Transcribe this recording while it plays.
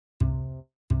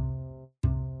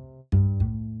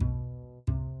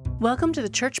Welcome to the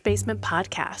Church Basement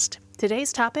Podcast.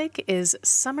 Today's topic is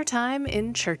summertime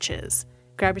in churches.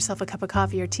 Grab yourself a cup of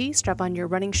coffee or tea, strap on your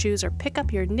running shoes, or pick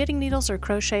up your knitting needles or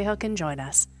crochet hook and join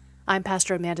us. I'm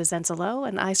Pastor Amanda Zenzalo,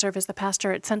 and I serve as the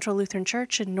pastor at Central Lutheran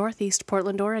Church in Northeast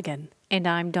Portland, Oregon. And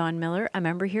I'm Dawn Miller, a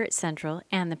member here at Central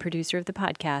and the producer of the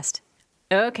podcast.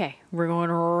 Okay, we're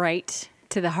going right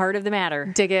to the heart of the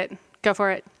matter. Dig it. Go for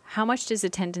it. How much does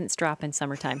attendance drop in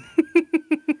summertime?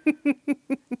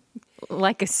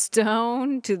 Like a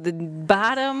stone to the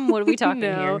bottom? What are we talking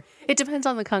here? It depends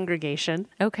on the congregation.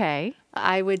 Okay.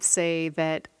 I would say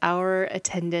that our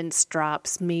attendance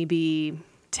drops maybe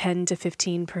 10 to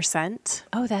 15%.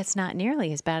 Oh, that's not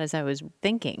nearly as bad as I was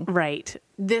thinking. Right.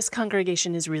 This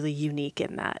congregation is really unique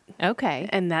in that. Okay.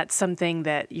 And that's something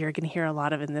that you're going to hear a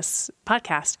lot of in this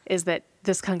podcast, is that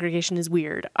this congregation is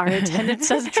weird. Our attendance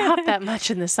doesn't drop that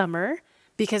much in the summer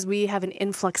because we have an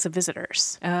influx of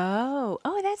visitors. Oh,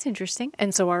 that's interesting.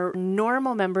 And so our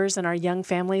normal members and our young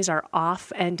families are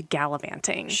off and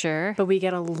gallivanting. Sure. But we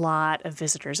get a lot of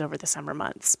visitors over the summer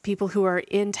months. People who are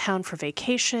in town for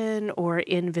vacation or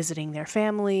in visiting their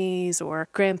families or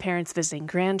grandparents visiting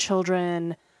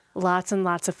grandchildren. Lots and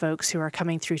lots of folks who are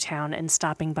coming through town and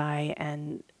stopping by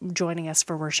and joining us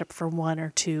for worship for 1 or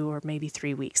 2 or maybe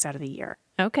 3 weeks out of the year.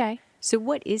 Okay. So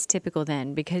what is typical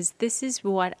then? Because this is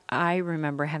what I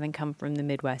remember having come from the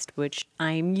Midwest, which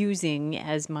I'm using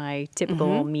as my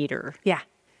typical meter. Yeah.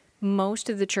 Most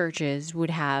of the churches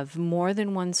would have more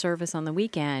than one service on the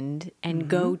weekend and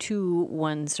go to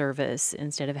one service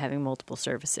instead of having multiple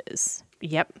services.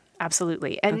 Yep,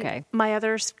 absolutely. And my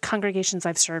other congregations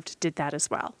I've served did that as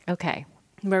well. Okay.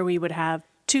 Where we would have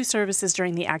 2 services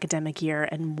during the academic year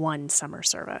and 1 summer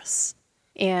service.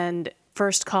 And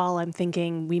first call, I'm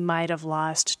thinking we might have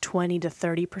lost 20 to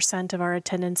 30% of our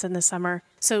attendance in the summer.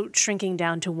 So shrinking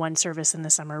down to 1 service in the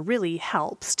summer really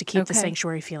helps to keep the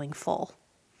sanctuary feeling full.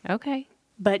 Okay.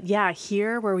 But yeah,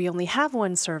 here where we only have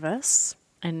 1 service,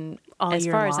 and all as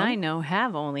year far long, as I know,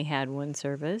 have only had 1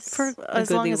 service for a as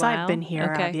long goodly as while. I've been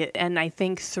here. Okay. And I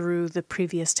think through the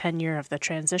previous tenure of the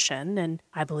transition, and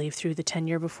I believe through the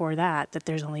tenure before that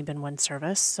there's only been 1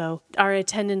 service. So our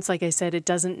attendance, like I said, it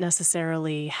doesn't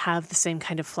necessarily have the same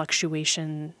kind of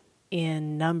fluctuation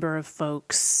in number of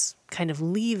folks kind of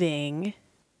leaving.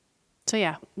 So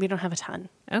yeah, we don't have a ton.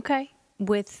 Okay.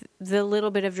 With the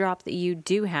little bit of drop that you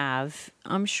do have,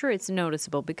 I'm sure it's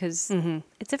noticeable because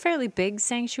it's a fairly big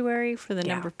sanctuary for the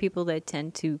number of people that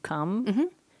tend to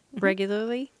come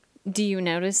regularly. Do you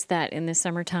notice that in the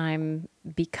summertime,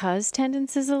 because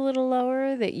attendance is a little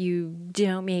lower, that you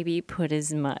don't maybe put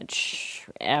as much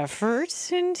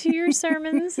effort into your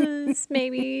sermons as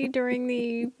maybe during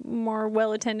the more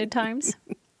well-attended times?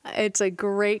 It's a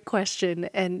great question,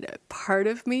 and part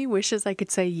of me wishes I could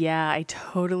say, yeah, I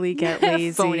totally get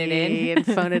lazy Phone it in. and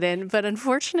phone it in. But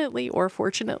unfortunately, or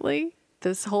fortunately,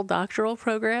 this whole doctoral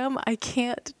program, I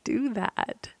can't do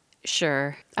that.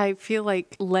 Sure. I feel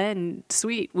like Len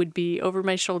Sweet would be over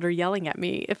my shoulder yelling at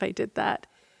me if I did that.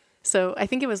 So I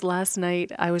think it was last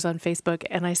night I was on Facebook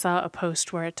and I saw a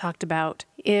post where it talked about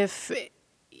if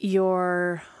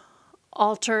your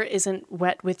altar isn't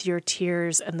wet with your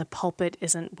tears and the pulpit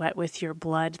isn't wet with your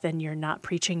blood, then you're not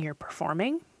preaching, you're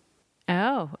performing.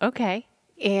 Oh, okay.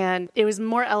 And it was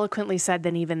more eloquently said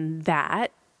than even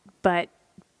that, but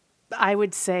I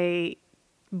would say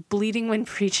bleeding when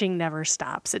preaching never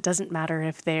stops. It doesn't matter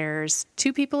if there's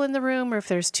 2 people in the room or if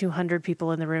there's 200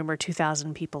 people in the room or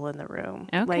 2,000 people in the room.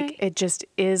 Okay. Like, it just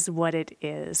is what it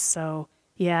is. So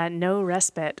yeah, no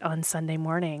respite on Sunday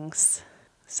mornings,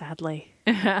 sadly.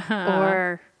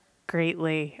 Or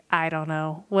greatly. I don't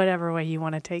know. Whatever way you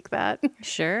want to take that.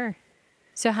 Sure.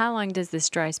 So how long does this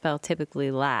dry spell typically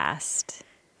last?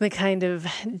 The kind of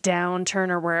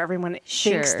downturn or where everyone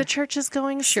thinks the church is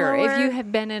going Sure. slower. If you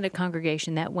have been in a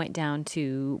congregation that went down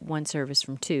to 1 service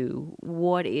from 2,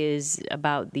 what is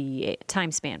about the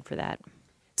time span for that?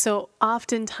 So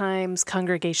oftentimes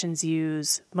congregations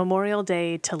use Memorial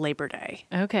Day to Labor Day.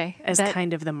 Okay. As that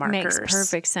kind of the markers. Makes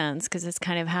perfect sense because it's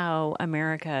kind of how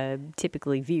America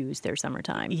typically views their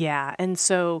summertime. Yeah. And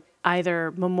so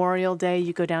either Memorial Day,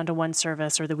 you go down to 1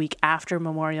 service, or the week after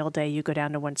Memorial Day, you go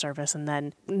down to 1 service. And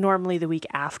then normally the week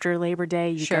after Labor Day,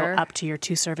 you go up to your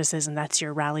 2 services, and that's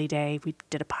your rally day. We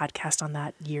did a podcast on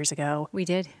that years ago. We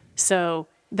did. So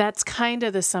that's kind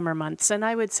of the summer months. And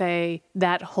I would say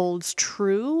that holds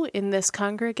true in this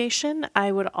congregation.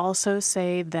 I would also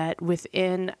say that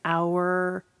within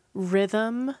our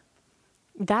rhythm,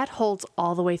 that holds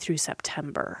all the way through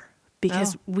September,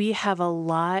 because we have a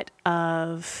lot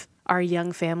of our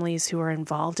young families who are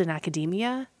involved in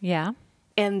academia. Yeah.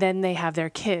 And then they have their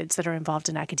kids that are involved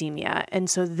in academia. And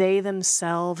so they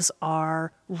themselves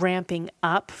are ramping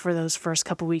up for those first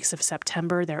couple weeks of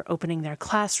September. They're opening their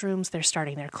classrooms, they're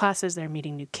starting their classes, they're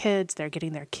meeting new kids, they're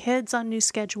getting their kids on new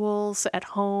schedules at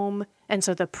home. And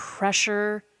so the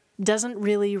pressure doesn't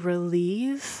really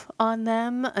relieve on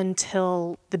them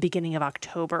until the beginning of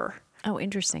October. Oh,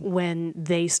 interesting. When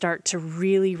they start to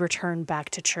really return back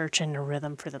to church in a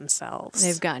rhythm for themselves.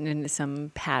 They've gotten into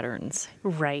some patterns.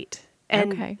 Right.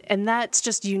 And that's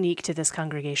just unique to this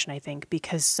congregation, I think,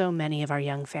 because so many of our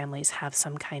young families have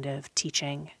some kind of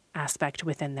teaching aspect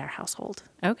within their household.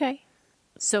 Okay.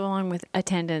 So along with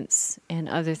attendance and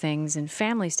other things and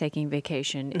families taking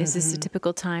vacation, is this a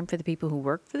typical time for the people who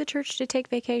work for the church to take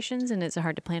vacations? And is it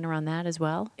hard to plan around that as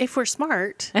well? If we're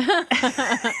smart,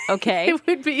 okay, it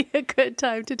would be a good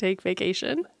time to take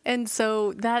vacation. And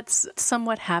so that's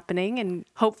somewhat happening. And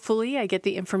hopefully I get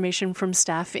the information from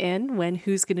staff in when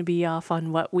who's going to be off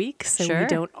on what week. So we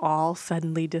don't all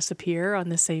suddenly disappear on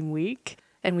the same week.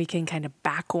 And we can kind of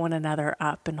back one another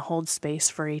up and hold space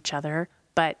for each other.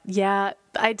 But yeah,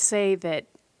 I'd say that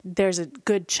there's a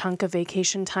good chunk of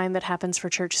vacation time that happens for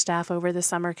church staff over the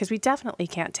summer because we definitely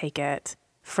can't take it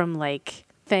from like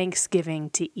Thanksgiving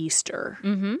to Easter.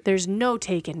 Mm-hmm. There's no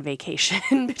taken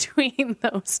vacation between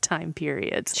those time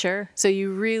periods. Sure. So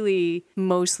you really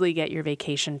mostly get your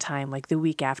vacation time like the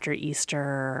week after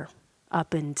Easter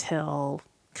up until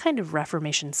kind of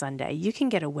Reformation Sunday. You can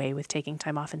get away with taking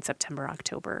time off in September,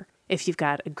 October if you've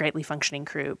got a greatly functioning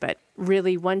crew. But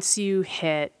really, once you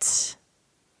hit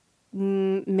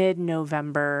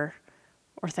mid-November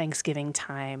or Thanksgiving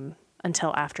time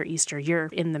until after Easter, you're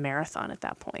in the marathon at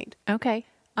that point. Okay.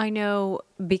 I know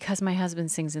because my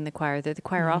husband sings in the choir that the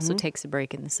choir also takes a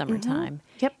break in the summertime.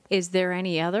 Yep. Is there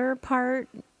any other part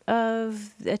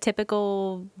of a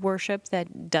typical worship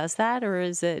that does that, or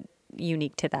is it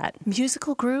unique to that?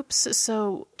 Musical groups,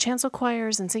 so chancel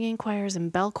choirs and singing choirs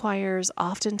and bell choirs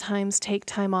oftentimes take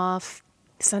time off.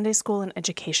 Sunday school and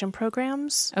education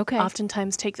programs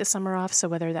oftentimes take the summer off, so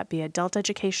whether that be adult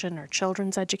education or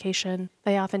children's education,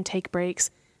 they often take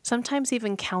breaks. Sometimes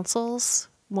even councils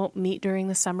won't meet during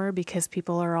the summer because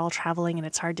people are all traveling and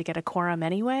it's hard to get a quorum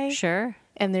anyway. Sure.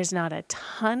 And there's not a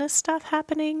ton of stuff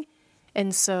happening.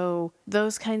 And so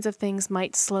those kinds of things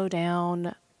might slow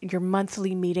down. Your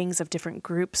monthly meetings of different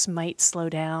groups might slow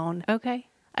down. Okay.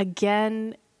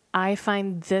 Again, I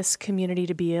find this community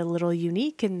to be a little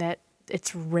unique in that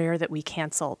it's rare that we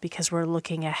cancel because we're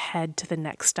looking ahead to the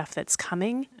next stuff that's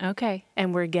coming. Okay.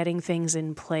 And we're getting things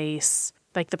in place.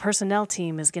 Like the personnel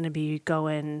team is going to be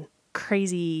going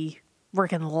crazy,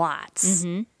 working lots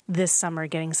this summer,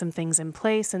 getting some things in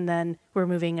place. And then we're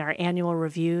moving our annual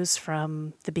reviews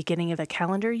from the beginning of the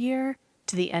calendar year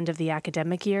to the end of the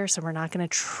academic year. So we're not going to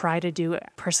try to do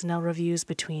personnel reviews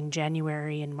between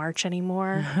January and March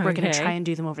anymore. We're going to try and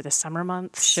do them over the summer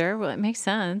months. Sure. Well, it makes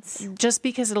sense. Just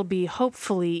because it'll be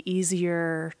hopefully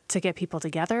easier to get people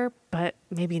together, but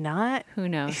maybe not. Who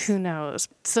knows? Who knows?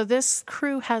 So this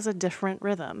crew has a different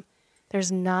rhythm.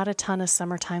 There's not a ton of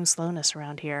summertime slowness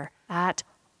around here at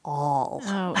all.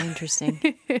 Oh,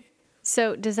 interesting.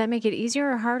 So does that make it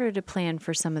easier or harder to plan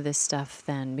for some of this stuff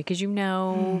then? Because you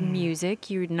know music,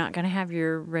 you're not going to have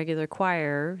your regular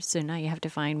choir, so now you have to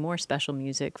find more special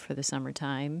music for the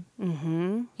summertime.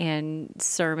 Mm-hmm. And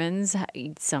sermons,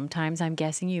 sometimes I'm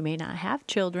guessing you may not have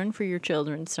children for your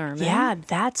children's sermon. Yeah,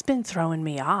 that's been throwing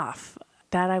me off.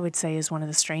 That I would say is one of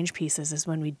the strange pieces is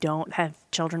when we don't have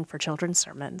children for children's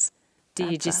sermons. Do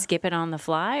you just skip it on the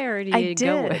fly or do you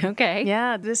go? Okay.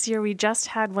 Yeah, this year we just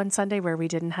had one Sunday where we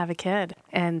didn't have a kid.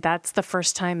 And that's the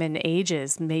first time in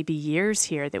ages, maybe years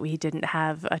here, that we didn't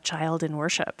have a child in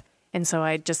worship. And so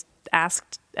I just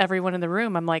asked everyone in the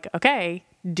room, I'm like, okay,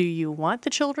 do you want the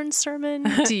children's sermon?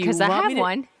 Do you Because I have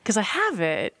one. Because I have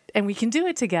it and we can do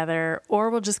it together, or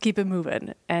we'll just keep it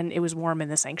moving. And it was warm in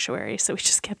the sanctuary, so we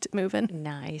just kept it moving.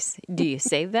 Nice. Do you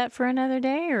save that for another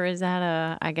day, or is that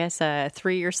a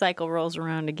 3-year cycle rolls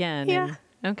around again? Yeah.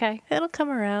 Okay. It'll come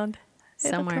around.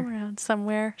 Somewhere. It'll come around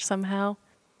somewhere, somehow.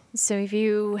 So if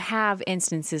you have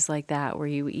instances like that where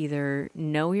you either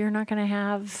know you're not going to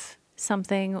have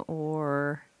something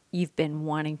or you've been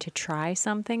wanting to try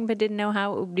something but didn't know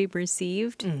how it would be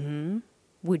received,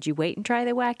 would you wait and try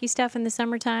the wacky stuff in the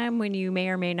summertime when you may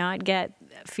or may not get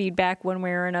feedback one way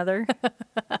or another?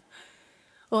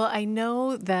 Well, I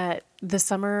know that the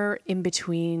summer in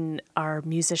between our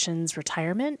musician's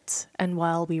retirement and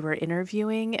while we were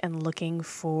interviewing and looking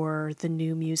for the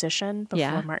new musician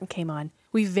before Martin came on,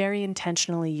 we very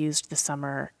intentionally used the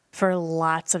summer for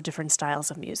lots of different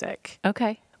styles of music.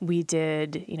 Okay. we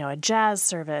did, a jazz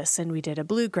service and we did a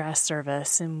bluegrass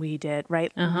service and we did,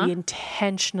 right? We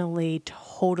intentionally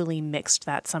totally mixed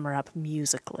that summer up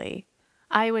musically.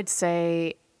 I would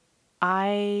say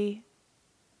I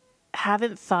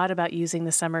haven't thought about using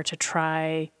the summer to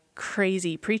try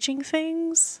crazy preaching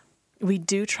things. We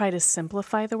do try to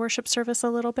simplify the worship service a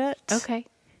little bit. Okay.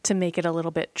 To make it a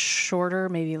little bit shorter,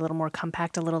 maybe a little more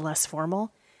compact, a little less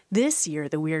formal. This year,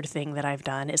 the weird thing that I've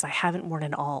done is I haven't worn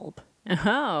an alb.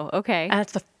 Oh, okay. And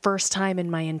it's the first time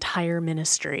in my entire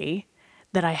ministry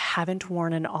that I haven't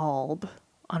worn an alb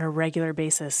on a regular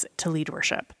basis to lead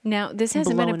worship. Now, this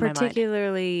hasn't been a Blowing my mind.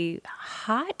 particularly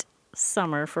hot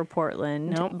summer for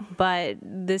Portland, Nope. but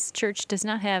this church does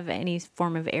not have any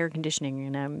form of air conditioning,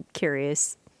 and I'm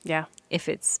curious Yeah. if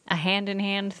it's a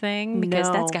hand-in-hand thing, because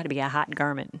No. that's got to be a hot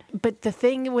garment. But the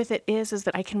thing with it is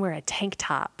that I can wear a tank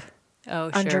top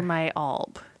under my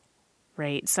alb,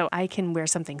 right? So I can wear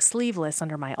something sleeveless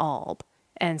under my alb.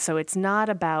 And so it's not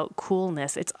about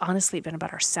coolness. It's honestly been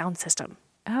about our sound system.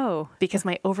 Oh, Because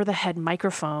my over-the-head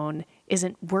microphone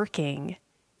isn't working,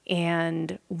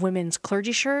 and women's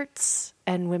clergy shirts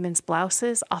and women's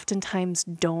blouses oftentimes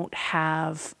don't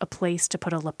have a place to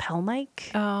put a lapel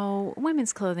mic. oh,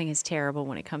 women's clothing is terrible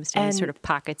when it comes to any And- sort of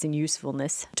pockets and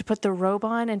usefulness. To put the robe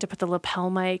on and to put the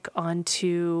lapel mic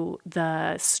onto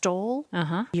the stole,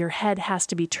 your head has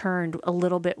to be turned a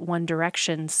little bit one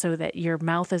direction so that your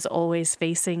mouth is always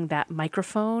facing that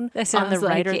microphone That on the sounds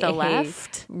right like or the a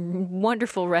left.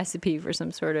 Wonderful recipe for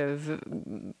some sort of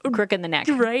crook in the neck.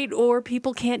 Right? Or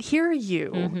people can't hear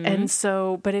you. And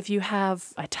so, but if you have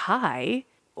a tie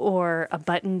or a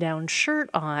button down shirt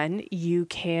on, you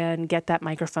can get that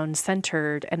microphone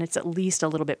centered and it's at least a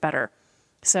little bit better.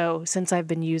 So, since I've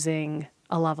been using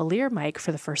a lavalier mic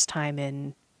for the first time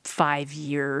in 5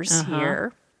 years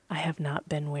here, I have not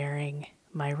been wearing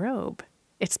my robe.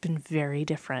 It's been very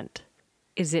different.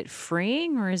 Is it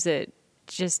freeing or is it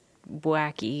just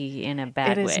wacky in a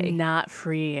bad It way? is not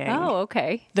freeing. Oh,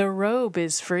 okay. The robe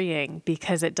is freeing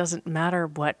because it doesn't matter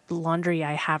what laundry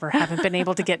I have or haven't been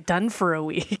able to get done for a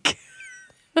week,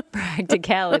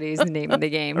 Practicality is the name of the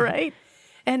game. right?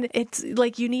 And it's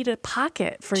like you need a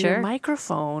pocket for your Sure.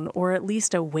 microphone or at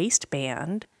least a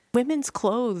waistband. Women's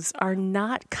clothes are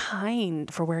not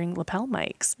kind for wearing lapel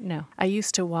mics. No. I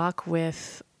used to walk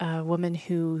with a woman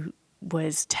who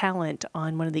was talent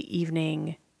on one of the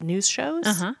evening news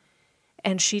shows.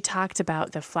 And she talked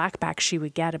about the flackback she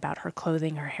would get about her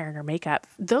clothing, her hair, and her makeup.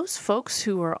 Those folks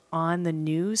who are on the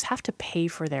news have to pay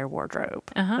for their wardrobe.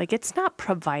 Like, it's not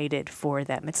provided for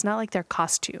them. It's not like they're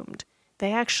costumed.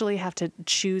 They actually have to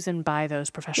choose and buy those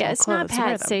professional Yeah, it's clothes not to wear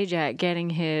Pat them. Sajak getting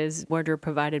his wardrobe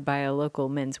provided by a local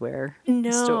menswear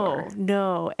No, store.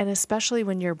 no. And especially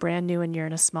when you're brand new and you're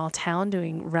in a small town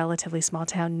doing relatively small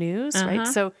town news, right?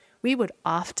 So we would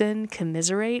often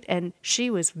commiserate, and she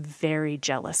was very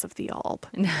jealous of the alb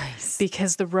Nice.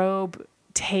 because the robe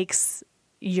takes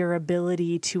your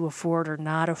ability to afford or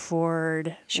not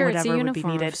afford Sure, it's a whatever would be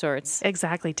uniform needed. of sorts.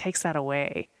 Exactly, takes that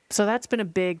away. So that's been a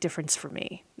big difference for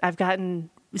me. I've gotten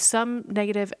some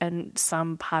negative and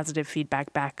some positive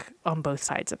feedback back on both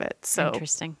sides of it. So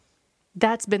Interesting.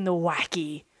 that's been the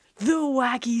wacky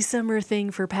summer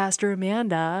thing for Pastor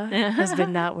Amanda has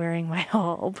been not wearing my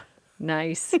alb.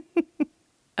 Nice.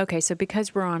 Okay, so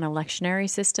because we're on a lectionary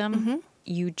system,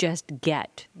 you just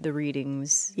get the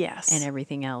readings Yes. and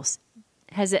everything else.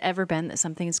 Has it ever been that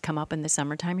something has come up in the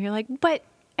summertime? You're like, but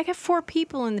I got 4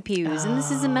 people in the pews, and this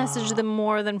is a message that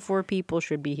more than 4 people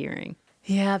should be hearing.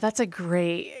 Yeah, that's a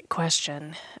great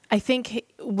question. I think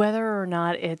whether or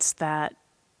not it's that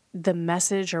the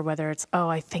message or whether it's, oh,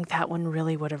 I think that one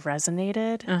really would have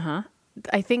resonated.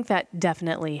 I think that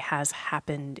definitely has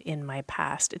happened in my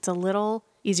past. It's a little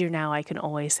easier now. I can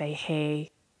always say,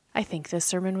 hey, I think this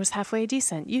sermon was halfway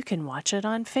decent. You can watch it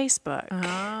on Facebook.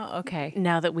 Oh, okay.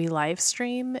 Now that we live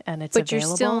stream and it's But available.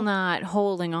 you're still not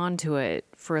holding on to it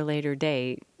for a later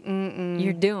date.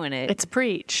 You're doing it. It's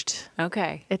preached.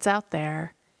 okay. It's out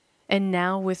there. And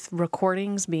now with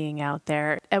recordings being out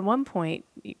there, at one point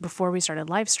before we started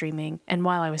live streaming and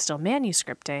while I was still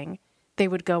manuscripting, they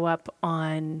would go up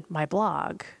on my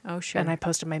blog. Oh, sure. And I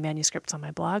posted my manuscripts on my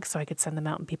blog so I could send them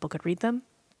out and people could read them.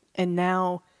 And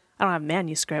now I don't have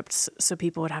manuscripts, so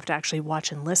people would have to actually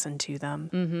watch and listen to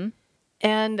them.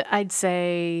 And I'd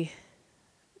say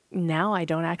now I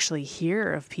don't actually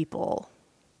hear of people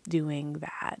doing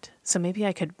that. So maybe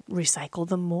I could recycle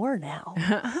them more now.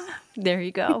 There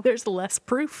you go. There's less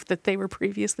proof that they were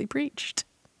previously preached.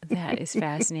 That is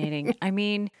fascinating. I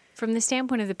mean, from the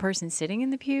standpoint of the person sitting in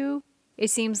the pew, it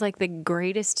seems like the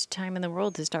greatest time in the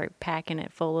world to start packing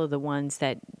it full of the ones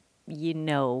that you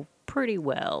know pretty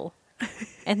well.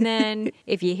 And then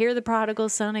if you hear the prodigal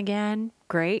son again,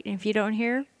 great. And if you don't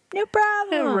hear, no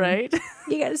problem. Right.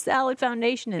 You got a solid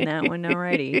foundation in that one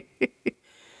already.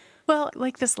 Well,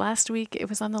 like this last week, it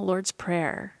was on the Lord's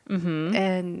Prayer. Mm-hmm.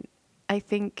 And I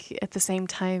think at the same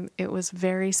time, it was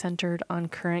very centered on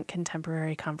current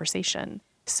contemporary conversation.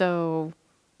 So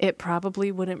it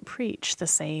probably wouldn't preach the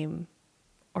same.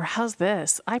 Or how's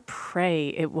this? I pray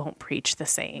it won't preach the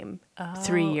same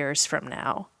 3 years from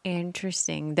now.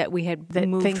 Interesting that we had That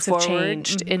moved things forward. have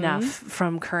changed enough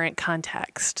from current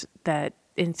context that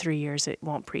in 3 years it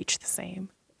won't preach the same.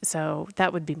 So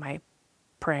that would be my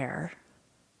prayer.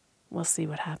 We'll see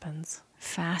what happens.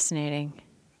 Fascinating.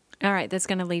 All right, that's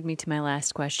going to lead me to my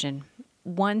last question.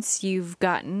 Once you've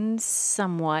gotten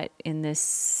somewhat in this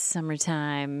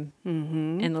summertime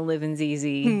and the living's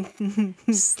easy,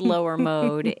 slower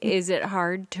mode, is it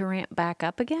hard to ramp back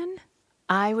up again?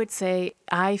 I would say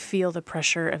I feel the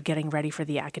pressure of getting ready for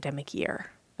the academic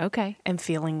year. Okay. And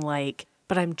feeling like,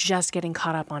 but I'm just getting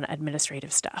caught up on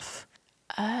administrative stuff.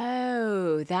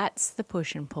 Oh, that's the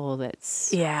push and pull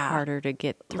that's harder to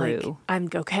get through. Like, I'm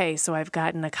okay, so I've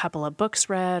gotten a couple of books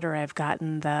read, or I've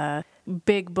gotten the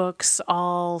big books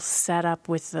all set up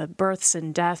with the births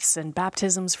and deaths and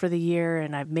baptisms for the year,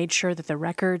 and I've made sure that the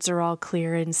records are all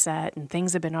clear and set, and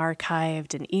things have been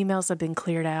archived, and emails have been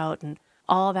cleared out, and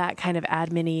all that kind of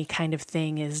admin-y kind of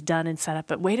thing is done and set up.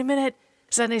 But wait a minute,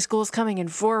 Sunday school's coming in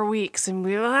 4 weeks, and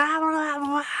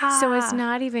So it's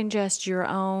not even just your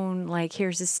own, like,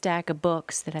 here's a stack of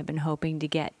books that I've been hoping to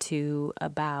get to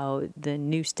about the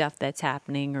new stuff that's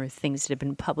happening or things that have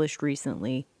been published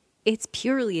recently. It's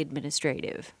purely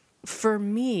administrative. For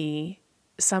me,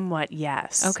 somewhat,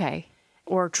 yes. Okay.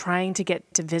 Or trying to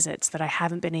get to visits that I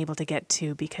haven't been able to get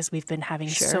to because we've been having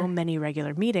so many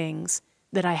regular meetings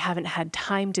that I haven't had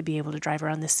time to be able to drive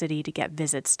around the city to get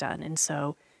visits done. And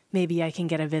so maybe I can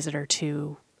get a visit or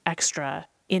two extra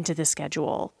into the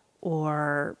schedule.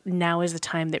 Or now is the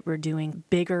time that we're doing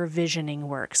bigger visioning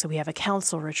work. So we have a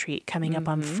council retreat coming up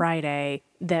on Friday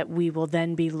that we will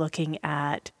then be looking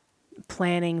at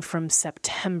planning from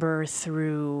September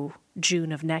through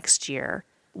June of next year.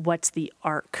 What's the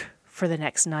arc for the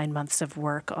next 9 months of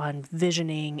work on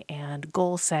visioning and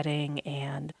goal setting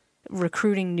and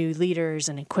recruiting new leaders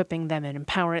and equipping them and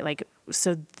empowering, like,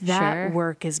 so that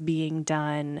work is being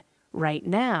done right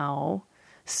now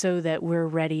so that we're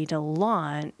ready to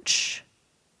launch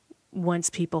once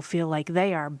people feel like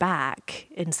they are back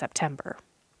in September.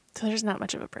 So there's not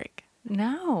much of a break.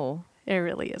 No. It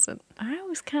really isn't. I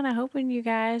was kind of hoping you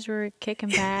guys were kicking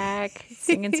back,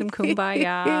 singing some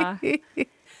Kumbaya. I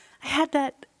had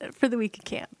that for the week of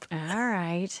camp. All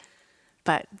right.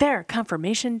 But there are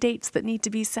confirmation dates that need to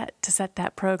be set to set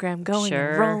that program going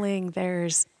and rolling.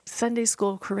 There's Sunday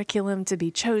school curriculum to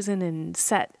be chosen and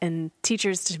set and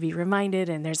teachers to be reminded.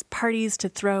 And there's parties to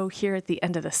throw here at the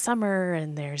end of the summer.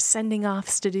 And there's sending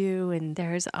offs to do. And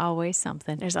there's always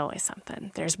something. There's always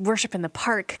something. There's worship in the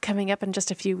park coming up in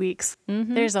just a few weeks.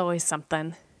 Mm-hmm. There's always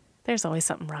something. There's always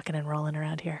something rocking and rolling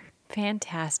around here.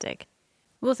 Fantastic.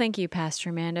 Well, thank you, Pastor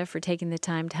Amanda, for taking the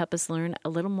time to help us learn a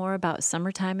little more about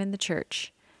summertime in the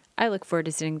church. I look forward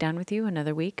to sitting down with you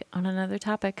another week on another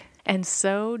topic. And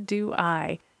so do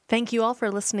I. Thank you all for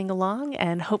listening along,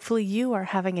 and hopefully you are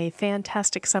having a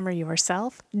fantastic summer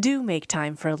yourself. Do make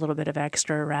time for a little bit of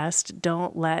extra rest.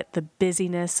 Don't let the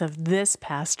busyness of this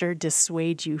pastor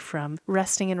dissuade you from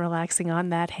resting and relaxing on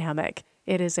that hammock.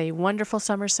 It is a wonderful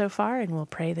summer so far, and we'll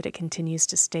pray that it continues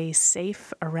to stay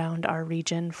safe around our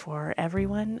region for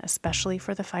everyone, especially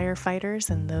for the firefighters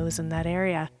and those in that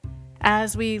area.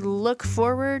 As we look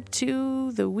forward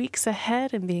to the weeks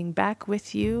ahead and being back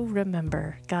with you,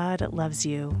 remember, God loves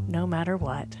you no matter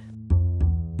what.